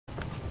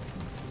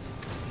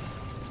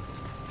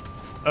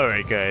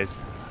Alright guys,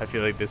 I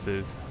feel like this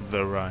is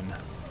the run.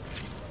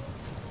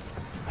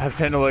 I have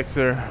 10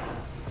 elixir,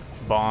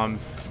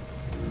 bombs,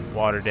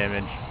 water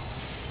damage.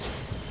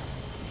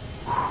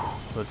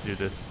 Let's do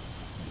this.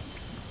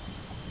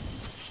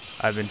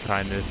 I've been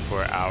trying this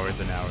for hours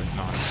and hours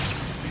now.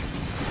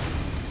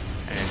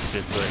 And it's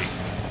just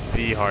like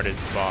the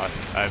hardest boss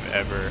I've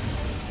ever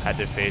had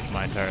to face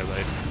my entire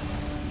life.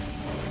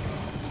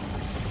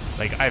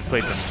 Like, I've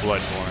played some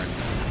Bloodborne,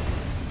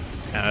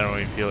 and I don't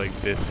even feel like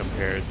this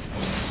compares.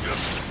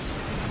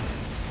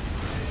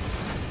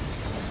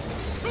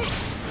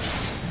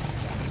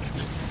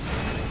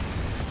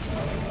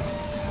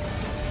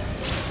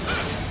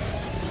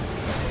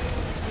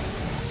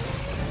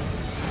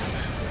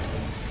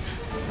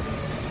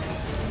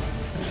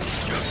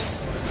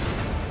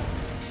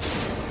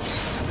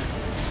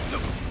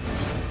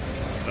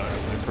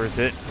 First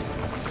hit.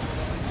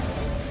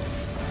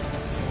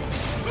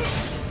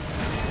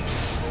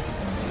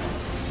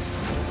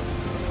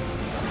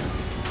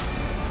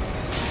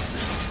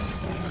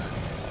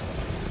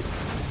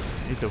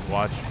 I need to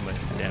watch my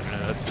stamina,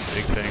 that's the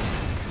big thing.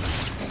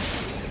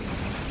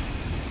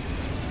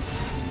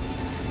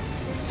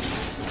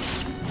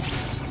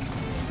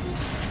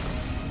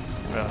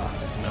 Oh,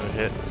 that's another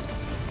hit.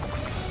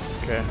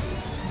 Okay.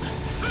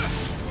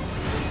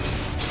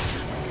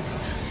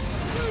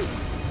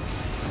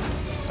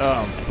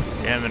 Oh, my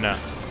stamina.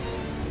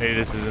 Maybe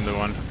this isn't the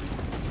one.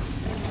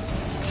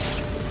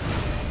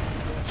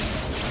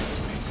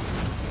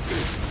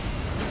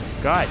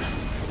 God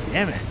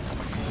damn it.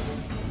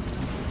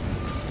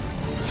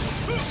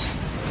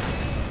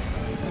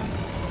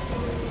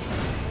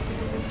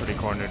 Pretty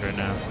cornered right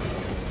now.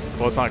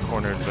 Well, it's not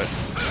cornered, but...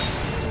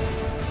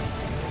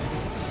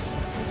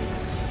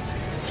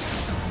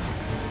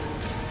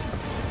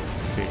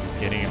 Okay, he's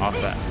getting off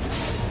that.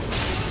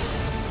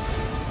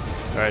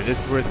 Alright,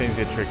 this is where things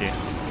get tricky.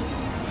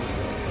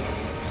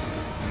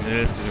 And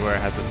this is where I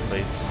have to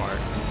play smart.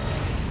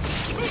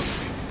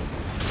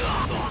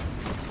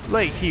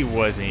 Like he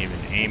wasn't even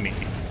aiming.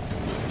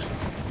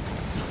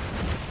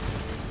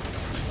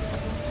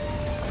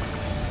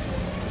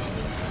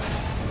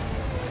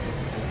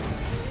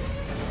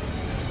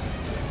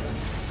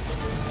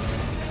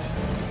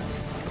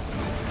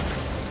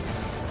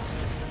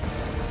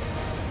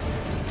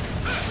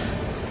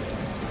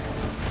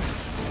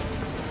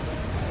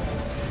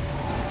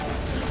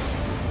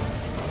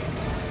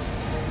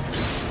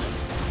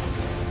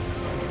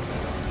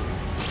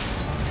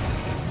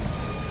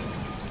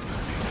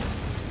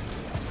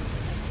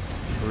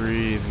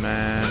 Breathe,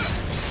 man.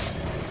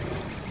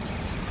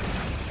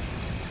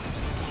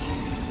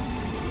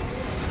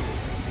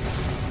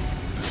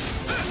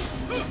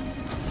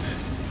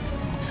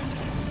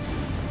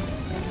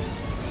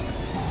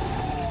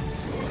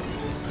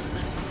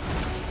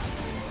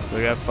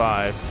 We got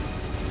 5.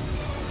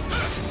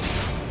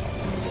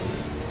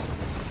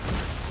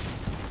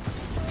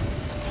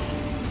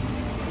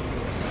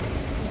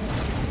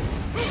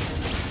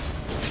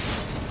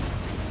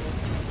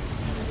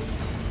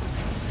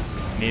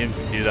 Need him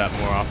to do that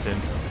more often.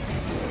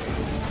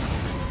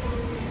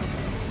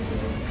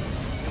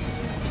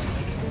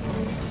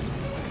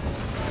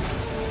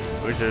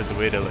 Wish there was a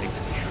way to like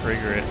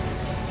trigger it.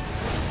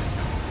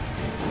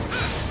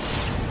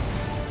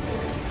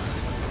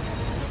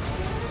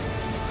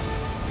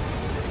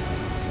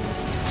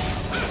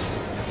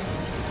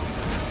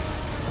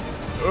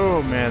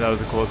 Oh man, that was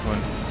a close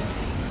one.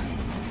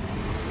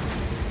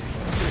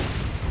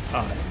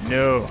 Oh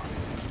no.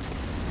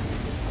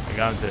 I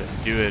got him to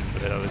do it,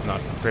 but I was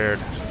not prepared.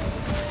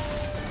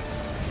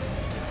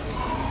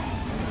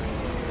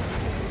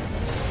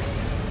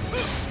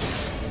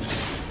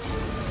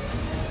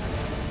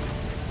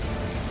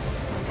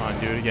 Come on,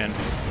 do it again.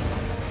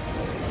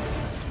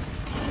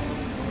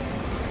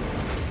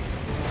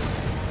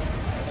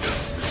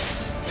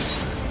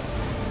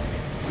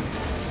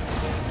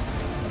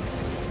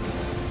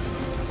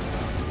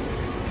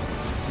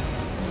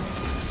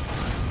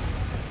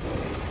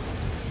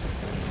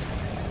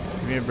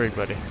 Give me a break,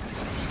 buddy.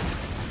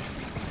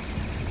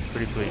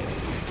 Pretty please.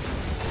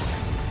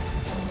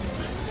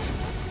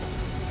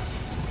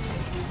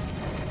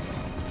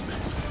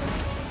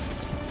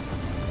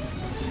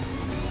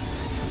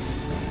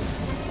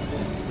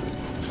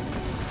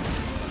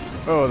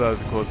 Oh, that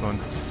was a close one.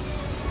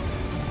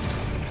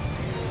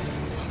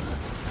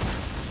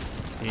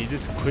 Can you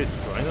just quit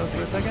throwing those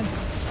for a second?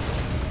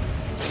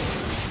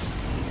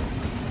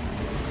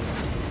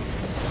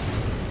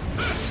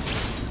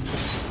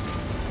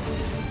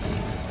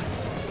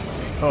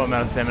 Oh, I'm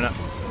out of stamina.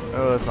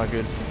 Oh, that's not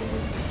good.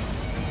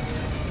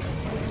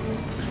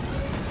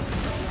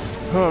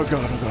 Oh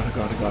god, oh god, oh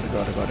god, oh god, oh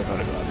god, oh god, oh god,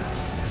 oh god.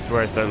 I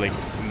swear I started like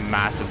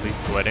massively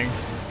sweating.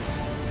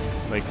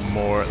 Like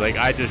more, like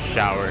I just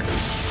showered.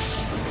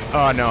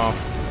 Oh no.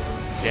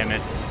 Damn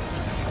it.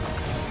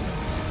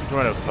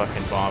 Throw a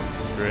fucking bomb.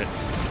 Screw it.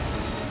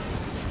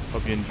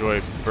 Hope you enjoy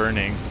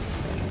burning.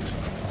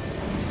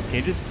 Can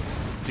you just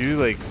do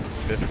like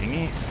the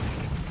thingy?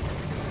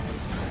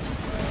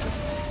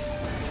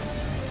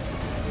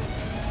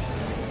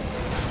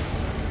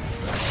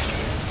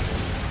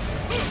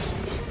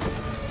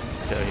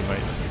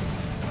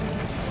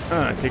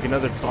 take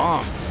another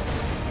bomb.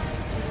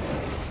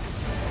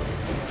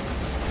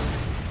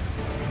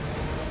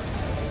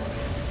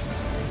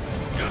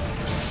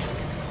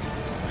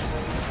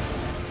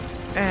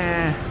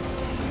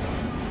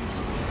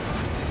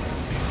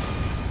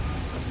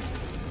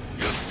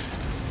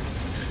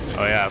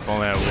 Oh yeah, if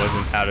only I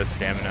wasn't out of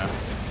stamina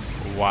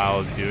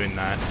while doing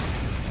that.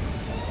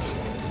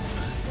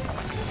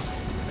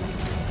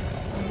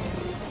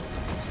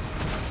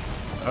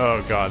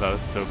 Oh god, that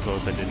was so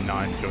close. I did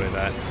not enjoy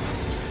that.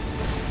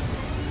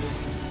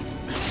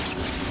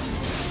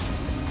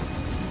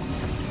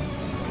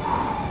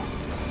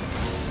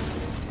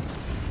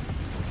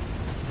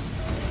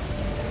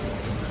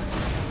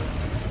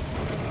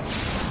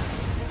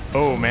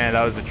 Oh man,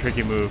 that was a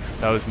tricky move.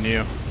 That was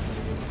new.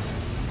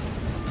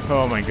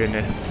 Oh my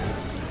goodness.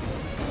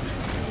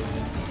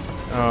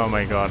 Oh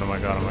my god, oh my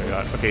god, oh my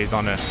god. Okay, he's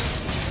on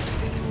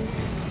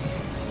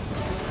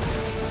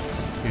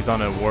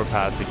a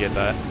warpath to get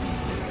that.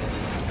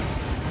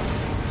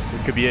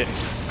 This could be it.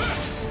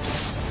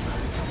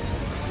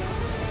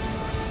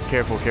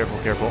 Careful, careful,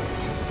 careful.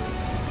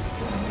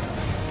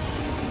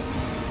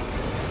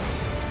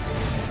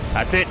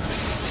 That's it.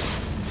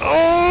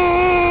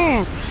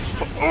 Oh!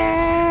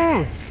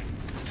 Oh!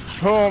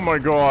 Oh my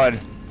god.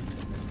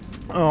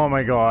 Oh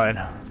my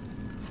god.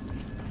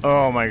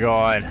 Oh my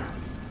god.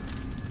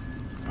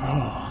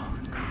 Oh,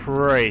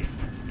 Christ.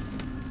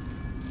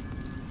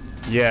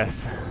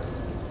 Yes.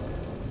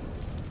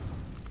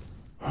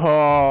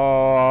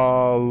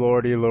 Oh,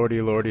 lordy,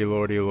 lordy, lordy,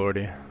 lordy,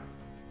 lordy.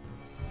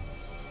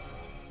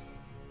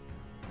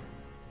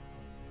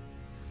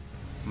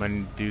 My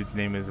dude's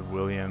name is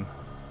William.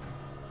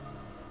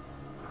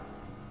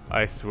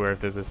 I swear if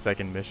there's a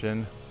second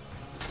mission,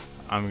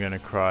 I'm gonna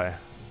cry.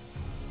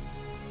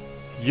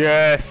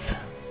 Yes!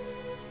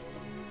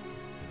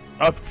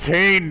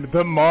 Obtain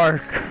the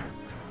mark!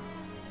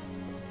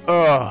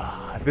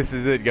 Oh, this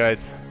is it,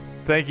 guys.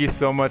 Thank you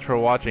so much for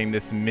watching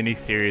this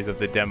mini-series of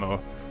the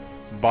demo.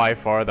 By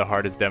far the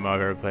hardest demo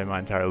I've ever played in my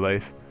entire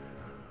life.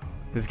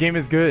 This game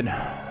is good.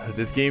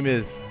 This game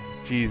is...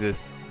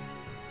 Jesus.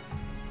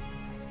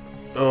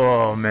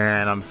 Oh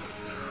man, I'm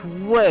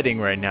sweating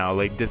right now,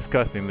 like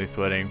disgustingly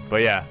sweating.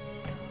 But yeah,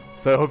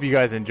 so I hope you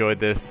guys enjoyed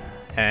this,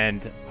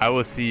 and I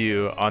will see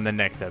you on the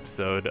next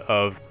episode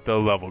of The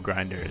Level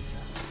Grinders.